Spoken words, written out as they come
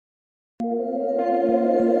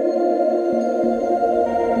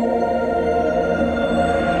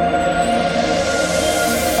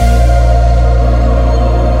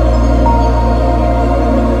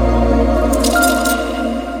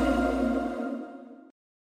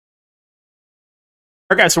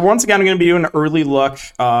All right, guys, so once again, I'm going to be doing an early look,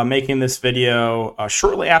 making this video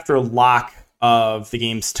shortly after lock of the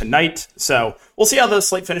games tonight. So we'll see how the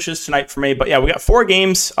slate finishes tonight for me. But yeah, we got 4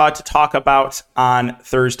 games to talk about on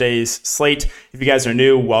Thursday's slate. If you guys are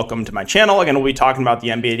new, welcome to my channel. Again, we'll be talking about the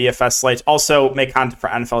NBA DFS slate. Also make content for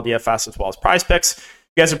NFL DFS as well as Prize Picks. If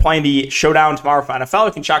you guys are playing the showdown tomorrow for NFL,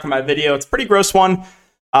 you can check out my video. It's a pretty gross one.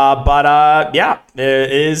 Yeah,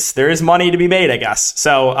 there is money to be made, I guess.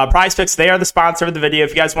 So Prize Picks, they are the sponsor of the video.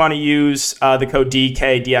 If you guys want to use the code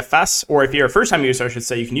DKDFS, or if you're a first-time user, I should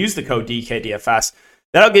say, you can use the code DKDFS.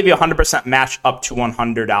 That'll give you a 100% match up to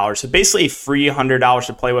 $100. So basically a free $100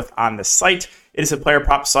 to play with on the site. It is a player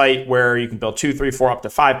prop site where you can build 2, 3, 4, up to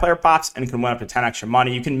 5 player props, and you can win up to 10 extra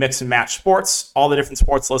money. You can mix and match sports, all the different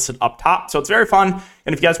sports listed up top. So it's very fun.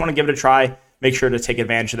 And if you guys want to give it a try, make sure to take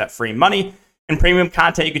advantage of that free money. And premium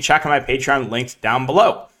content, you can check on my Patreon linked down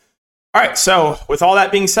below. All right, so with all that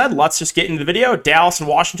being said, let's just get into the video. Dallas and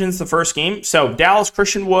Washington's the first game. So Dallas,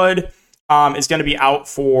 Christian Wood is going to be out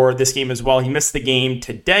for this game as well. He missed the game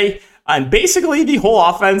today. And basically the whole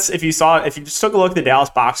offense, if you just took a look at the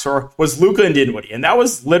Dallas box score, was Luka and Dinwiddie. And that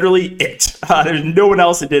was literally it. There's no one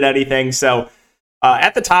else that did anything. So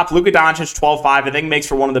at the top, Luka Doncic, 12-5, I think makes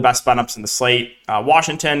for one of the best spin-ups in the slate.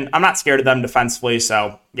 Washington, I'm not scared of them defensively.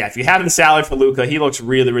 So, yeah, if you have the salary for Luka, he looks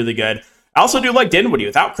really, really good. I also do like Dinwiddie.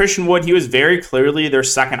 Without Christian Wood, he was very clearly their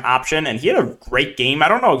second option, and he had a great game. I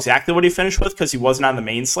don't know exactly what he finished with because he wasn't on the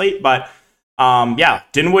main slate, but yeah,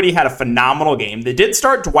 Dinwiddie had a phenomenal game. They did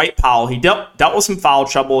start Dwight Powell. He dealt with some foul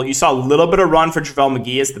trouble. You saw a little bit of run for JaVale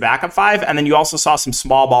McGee as the backup 5, and then you also saw some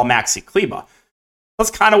small ball Maxi Kleber. That's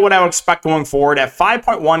kind of what I would expect going forward. At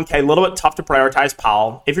 5.1K, a little bit tough to prioritize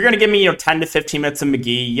Powell. If you're going to give me 10 to 15 minutes of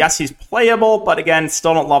McGee, yes, he's playable, but again,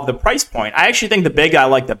 still don't love the price point. I actually think the big guy I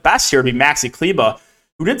like the best here would be Maxi Kleber,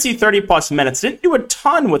 who did see 30-plus minutes. Didn't do a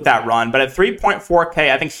ton with that run, but at 3.4K,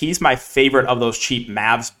 I think he's my favorite of those cheap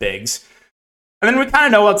Mavs bigs. And then we kind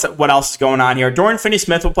of know what else is going on here. Dorian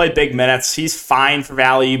Finney-Smith will play big minutes. He's fine for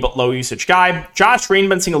value, but low-usage guy. Josh Green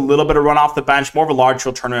been seeing a little bit of run off the bench, more of a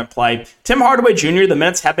large-field tournament play. Tim Hardaway Jr., the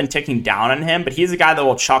minutes have been ticking down on him, but he's a guy that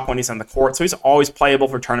will chuck when he's on the court, so he's always playable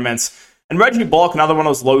for tournaments. And Reggie Bullock, another one of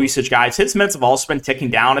those low-usage guys, his minutes have also been ticking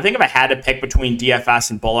down. I think if I had to pick between DFS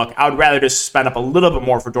and Bullock, I would rather just spend up a little bit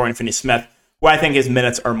more for Dorian Finney-Smith, where I think his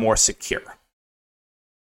minutes are more secure.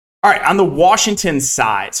 All right, on the Washington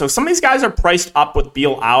side, so some of these guys are priced up with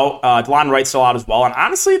Beal out. DeLon Wright's still out as well. And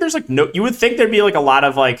honestly, there's you would think there'd be a lot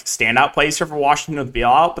of standout plays here for Washington with Beal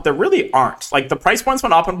out, but there really aren't. The price points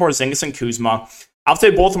went up on Porzingis and Kuzma. I'll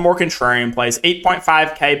say both are more contrarian plays.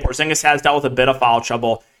 8.5K, Porzingis has dealt with a bit of foul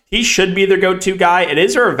trouble. He should be their go-to guy. It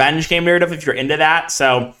is a revenge game narrative if you're into that.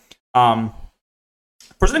 So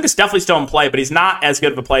Porzingis definitely still in play, but he's not as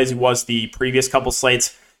good of a play as he was the previous couple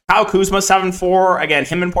slates. Kyle Kuzma, 7-4. Again,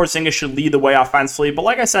 him and Porzingis should lead the way offensively. But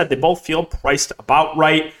like I said, they both feel priced about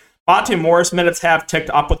right. Monte Morris minutes have ticked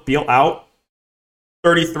up with Beal out.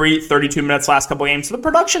 33, 32 minutes last couple games. So the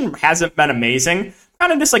production hasn't been amazing.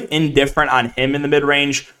 Kind of just indifferent on him in the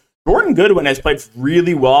mid-range. Jordan Goodwin has played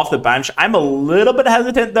really well off the bench. I'm a little bit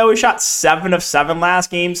hesitant, though. He shot 7 of 7 last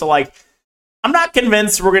game. So, I'm not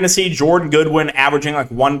convinced we're going to see Jordan Goodwin averaging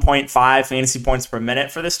 1.5 fantasy points per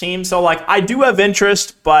minute for this team. So, I do have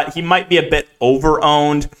interest, but he might be a bit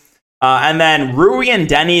over-owned. And then Rui and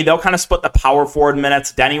Denny, they'll kind of split the power forward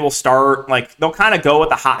minutes. Denny will start. They'll kind of go with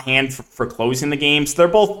the hot hand for closing the game. So they're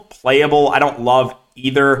both playable. I don't love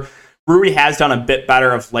either. Rui has done a bit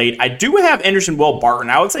better of late. I do have interest in Will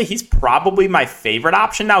Barton. I would say he's probably my favorite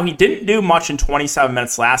option. Now, he didn't do much in 27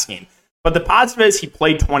 minutes last game. But the positive is he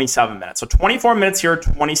played 27 minutes. So 24 minutes here,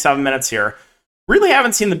 27 minutes here. Really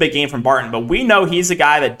haven't seen the big game from Barton, but we know he's a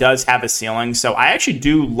guy that does have a ceiling. So I actually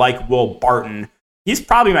do like Will Barton. He's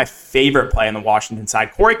probably my favorite play on the Washington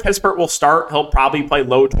side. Corey Kispert will start. He'll probably play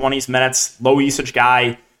low 20s minutes, low usage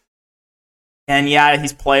guy. And yeah,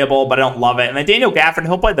 he's playable, but I don't love it. And then Daniel Gafford,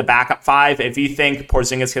 he'll play the backup 5. If you think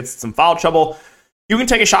Porzingis gets some foul trouble, you can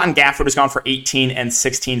take a shot on Gafford, who's gone for 18 and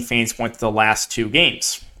 16 fantasy points the last 2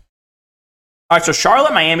 games. All right, so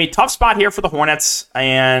Charlotte, Miami, tough spot here for the Hornets,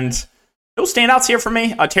 and no standouts here for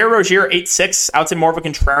me. Terry Rozier, 8-6, I would say more of a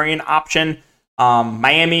contrarian option.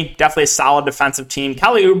 Miami, definitely a solid defensive team.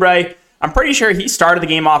 Kelly Oubre, I'm pretty sure he started the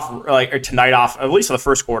game off, or tonight off, at least for the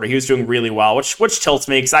first quarter. He was doing really well, which tilts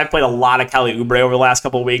me, because I've played a lot of Kelly Oubre over the last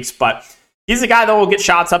couple of weeks, but he's a guy that will get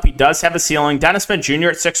shots up. He does have a ceiling. Dennis Smith Jr.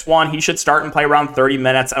 at 6-1, he should start and play around 30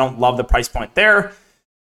 minutes. I don't love the price point there.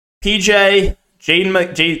 PJ, Jalen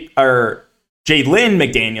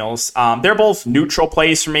McDaniels, they're both neutral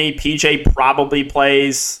plays for me. PJ probably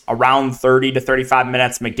plays around 30 to 35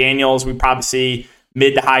 minutes. McDaniels, we probably see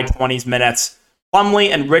mid to high 20s minutes. Plumlee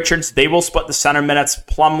and Richards, they will split the center minutes.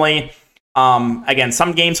 Plumlee, again,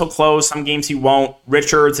 some games he'll close, some games he won't.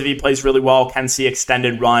 Richards, if he plays really well, can see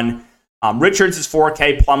extended run. Richards is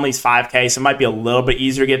 4K, Plumlee's 5K, so it might be a little bit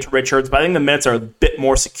easier to get to Richards, but I think the minutes are a bit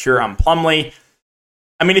more secure on Plumlee.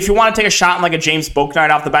 I mean, if you want to take a shot on like a James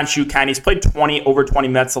Bouknight off the bench, you can. He's played over 20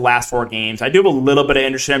 minutes the last 4 games. I do have a little bit of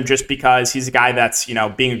interest in him just because he's a guy that's,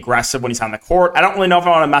 being aggressive when he's on the court. I don't really know if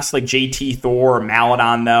I want to mess with like JT Thor or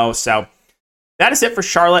Maladon, though, so that is it for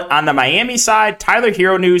Charlotte. On the Miami side, Tyler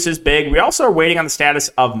Hero news is big. We also are waiting on the status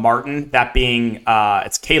of Martin, that being,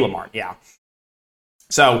 it's Caleb Martin, yeah.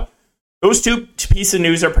 So those 2 pieces of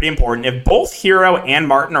news are pretty important. If both Hero and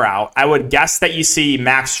Martin are out, I would guess that you see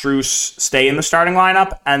Max Strus stay in the starting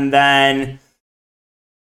lineup, and then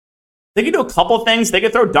they could do a couple things. They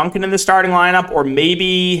could throw Duncan in the starting lineup, or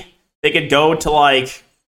maybe they could go to like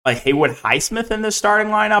Haywood Highsmith in the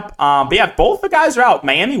starting lineup. But yeah, if both the guys are out,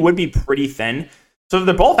 Miami would be pretty thin. So if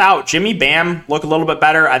they're both out, Jimmy, Bam look a little bit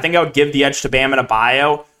better. I think I would give the edge to Bam and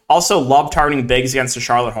Abayo. Also love targeting bigs against the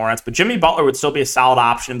Charlotte Hornets, but Jimmy Butler would still be a solid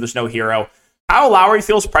option if there's no Hero. Kyle Lowry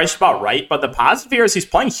feels priced about right, but the positive here is he's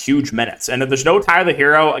playing huge minutes. And if there's no Tyler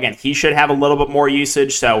Hero, again, he should have a little bit more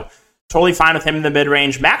usage, so totally fine with him in the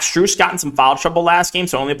mid-range. Max Strus got in some foul trouble last game,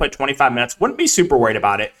 so only played 25 minutes. Wouldn't be super worried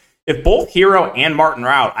about it. If both Hero and Martin are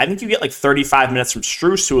out, I think you get like 35 minutes from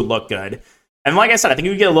Strus, who would look good. And like I said, I think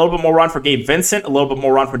you get a little bit more run for Gabe Vincent, a little bit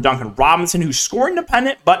more run for Duncan Robinson, who's scoring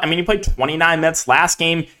dependent, but I mean, he played 29 minutes last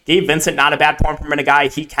game. Gabe Vincent, not a bad point per minute guy.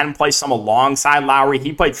 He can play some alongside Lowry.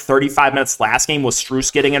 He played 35 minutes last game with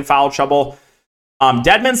Strus getting in foul trouble.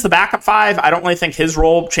 Dedmon's the backup 5. I don't really think his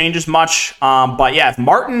role changes much. But yeah, if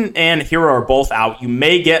Martin and Hero are both out, you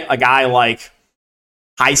may get a guy like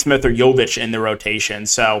Highsmith or Jovic in the rotation.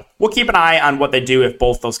 So we'll keep an eye on what they do if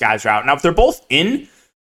both those guys are out. Now, if they're both in,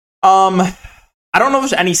 I don't know if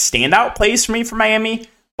there's any standout plays for me for Miami,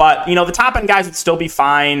 but, the top-end guys would still be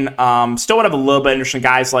fine. Still would have a little bit of interesting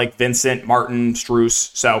guys like Vincent, Martin,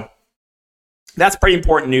 Strus. So that's pretty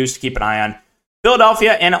important news to keep an eye on.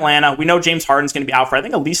 Philadelphia and Atlanta, we know James Harden's going to be out for, I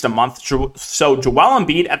think, at least a month. So Joel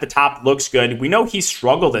Embiid at the top looks good. We know he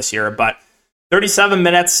struggled this year, but 37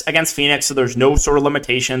 minutes against Phoenix, so there's no sort of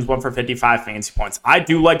limitations, 1 for 55 fantasy points. I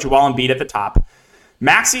do like Joel Embiid at the top.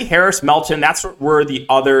 Maxey, Harris, Melton, that's where the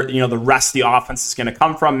other, the rest of the offense is going to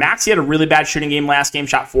come from. Maxey had a really bad shooting game last game,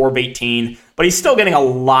 shot 4 of 18, but he's still getting a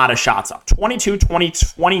lot of shots up. 22, 20,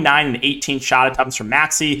 29, and 18 shot attempts from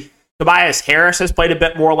Maxey. Tobias Harris has played a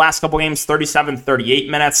bit more last couple games, 37, 38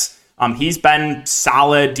 minutes. He's been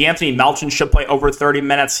solid. D'Anthony Melton should play over 30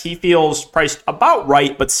 minutes. He feels priced about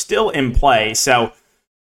right, but still in play. So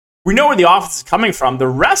we know where the offense is coming from. The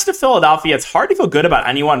rest of Philadelphia, it's hard to feel good about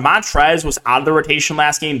anyone. Montrez was out of the rotation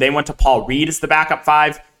last game. They went to Paul Reed as the backup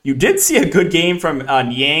 5. You did see a good game from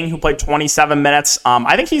Niang, who played 27 minutes.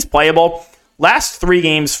 I think he's playable. Last 3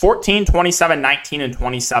 games, 14, 27, 19, and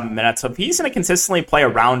 27 minutes. So if he's going to consistently play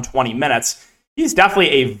around 20 minutes, he's definitely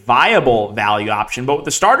a viable value option. But with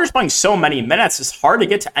the starters playing so many minutes, it's hard to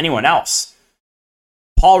get to anyone else.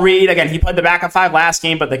 Paul Reed, again, he played the backup 5 last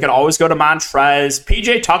game, but they could always go to Montrez.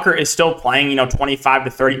 PJ Tucker is still playing, 25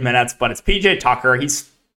 to 30 minutes, but it's PJ Tucker. He's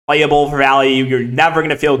playable for value. You're never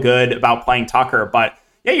going to feel good about playing Tucker, but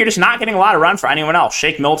yeah, you're just not getting a lot of run for anyone else.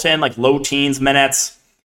 Shake Milton, like low teens minutes.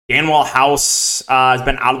 Danwell House has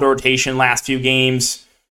been out of the rotation last few games.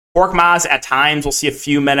 Korkmaz at times will see a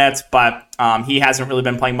few minutes, but he hasn't really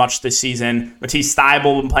been playing much this season. Matisse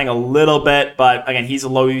Thybulle been playing a little bit, but again, he's a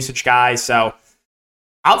low usage guy, so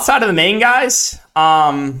outside of the main guys,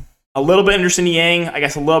 a little bit interested in Yang, I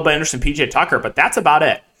guess a little bit interested in PJ Tucker, but that's about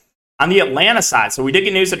it. On the Atlanta side, so we did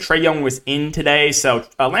get news that Trae Young was in today, so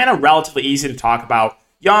Atlanta relatively easy to talk about.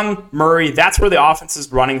 Young, Murray, that's where the offense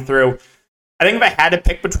is running through. I think if I had to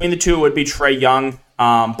pick between the two, it would be Trae Young,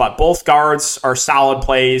 but both guards are solid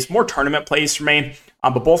plays, more tournament plays for me,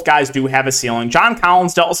 but both guys do have a ceiling. John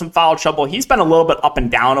Collins dealt with some foul trouble. He's been a little bit up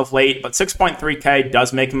and down of late, but 6.3K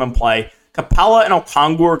does make him in play. Capella and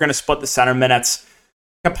Okongwu are going to split the center minutes.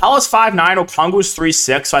 Capella's 5'9", Okongwu's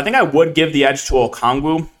 3'6", so I think I would give the edge to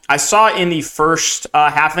Okongwu. I saw in the first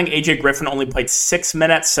half, I think AJ Griffin only played 6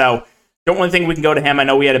 minutes, so don't really think we can go to him. I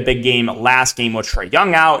know we had a big game last game with Trae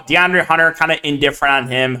Young out. DeAndre Hunter, kind of indifferent on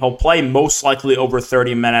him. He'll play most likely over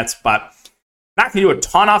 30 minutes, but not going to do a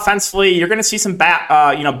ton offensively. You're going to see some bench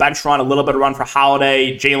run, a little bit of run for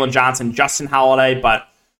Holiday, Jalen Johnson, Justin Holiday, but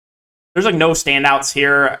there's like no standouts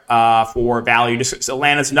here for value. Just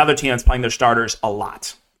Atlanta's another team that's playing their starters a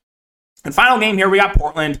lot. And final game here, we got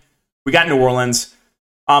Portland, we got New Orleans.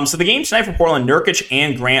 So the game tonight for Portland, Nurkic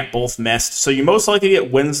and Grant both missed. So you most likely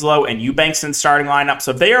get Winslow and Eubanks in starting lineup.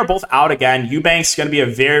 So if they are both out again, Eubanks is going to be a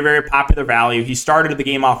very, very popular value. He started the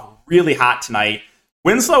game off really hot tonight.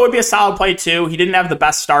 Winslow would be a solid play too. He didn't have the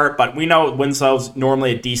best start, but we know Winslow's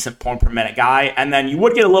normally a decent point per minute guy. And then you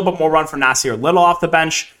would get a little bit more run from Nasir Little off the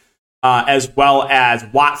bench, as well as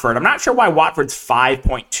Watford. I'm not sure why Watford's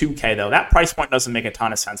 5.2K though. That price point doesn't make a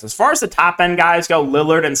ton of sense. As far as the top end guys go,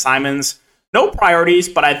 Lillard and Simons, no priorities,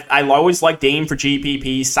 but I always like Dame for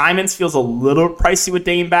GPP. Simons feels a little pricey with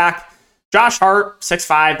Dame back. Josh Hart,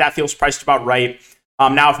 6'5", that feels priced about right.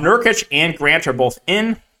 Now, if Nurkic and Grant are both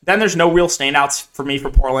in, then there's no real standouts for me for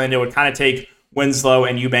Portland. It would kind of take Winslow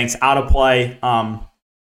and Eubanks out of play. So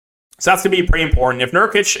that's going to be pretty important. If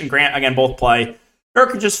Nurkic and Grant, again, both play,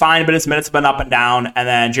 Nurkic is fine, but his minutes have been up and down, and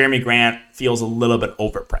then Jeremy Grant feels a little bit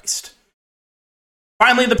overpriced.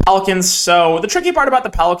 Finally, the Pelicans. So the tricky part about the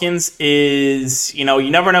Pelicans is, you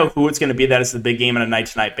never know who it's going to be that is the big game on a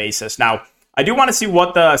night-to-night basis. Now, I do want to see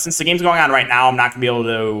since the game's going on right now, I'm not going to be able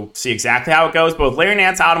to see exactly how it goes. But with Larry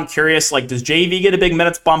Nance out, I'm curious, does JV get a big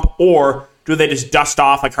minutes bump, or do they just dust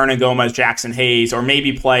off Hernan Gomez, Jackson Hayes, or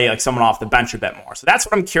maybe play someone off the bench a bit more? So that's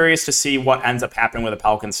what I'm curious to see what ends up happening with the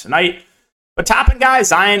Pelicans tonight. But top-end guys,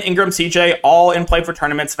 Zion, Ingram, CJ, all in play for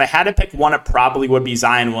tournaments. If I had to pick one, it probably would be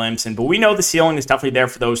Zion Williamson. But we know the ceiling is definitely there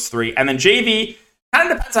for those three. And then JV,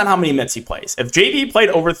 kind of depends on how many minutes he plays. If JV played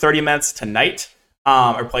over 30 minutes tonight,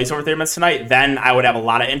 or plays over 30 minutes tonight, then I would have a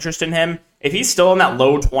lot of interest in him. If he's still in that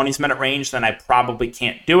low 20s minute range, then I probably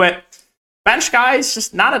can't do it. Bench guys,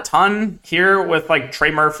 just not a ton here with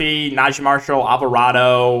Trey Murphy, Najee Marshall,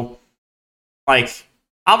 Alvarado.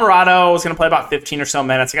 Alvarado is going to play about 15 or so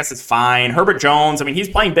minutes. I guess it's fine. Herbert Jones, he's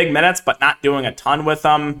playing big minutes, but not doing a ton with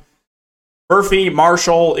them. Murphy,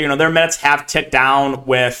 Marshall, their minutes have ticked down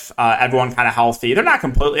with everyone kind of healthy. They're not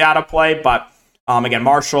completely out of play, but again,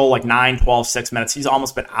 Marshall, 9, 12, 6 minutes. He's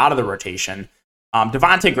almost been out of the rotation.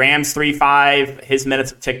 Devontae Graham's 3-5. His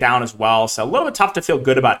minutes have ticked down as well. So a little bit tough to feel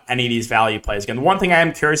good about any of these value plays. Again, the one thing I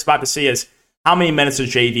am curious about to see is how many minutes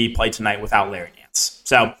does JV play tonight without Larry Nance.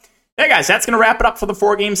 So, yeah, guys, that's going to wrap it up for the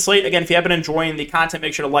 4-game slate. Again, if you have been enjoying the content,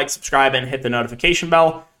 make sure to like, subscribe, and hit the notification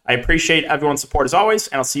bell. I appreciate everyone's support as always,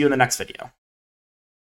 and I'll see you in the next video.